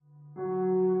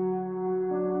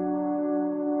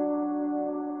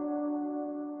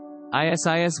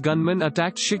ISIS gunmen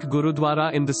attacked Sikh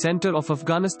Gurudwara in the center of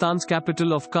Afghanistan's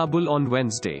capital of Kabul on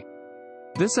Wednesday.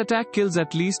 This attack kills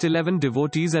at least 11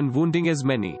 devotees and wounding as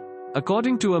many.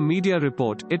 According to a media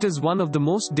report, it is one of the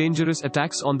most dangerous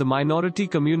attacks on the minority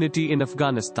community in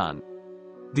Afghanistan.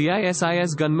 The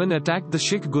ISIS gunmen attacked the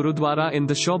Sikh Gurudwara in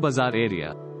the Shor Bazar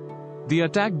area. The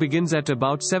attack begins at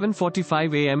about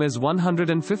 7:45 am as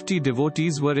 150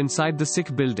 devotees were inside the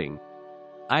Sikh building.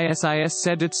 ISIS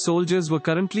said its soldiers were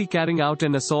currently carrying out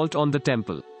an assault on the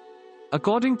temple.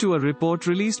 According to a report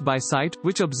released by site,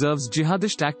 which observes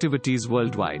jihadist activities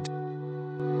worldwide.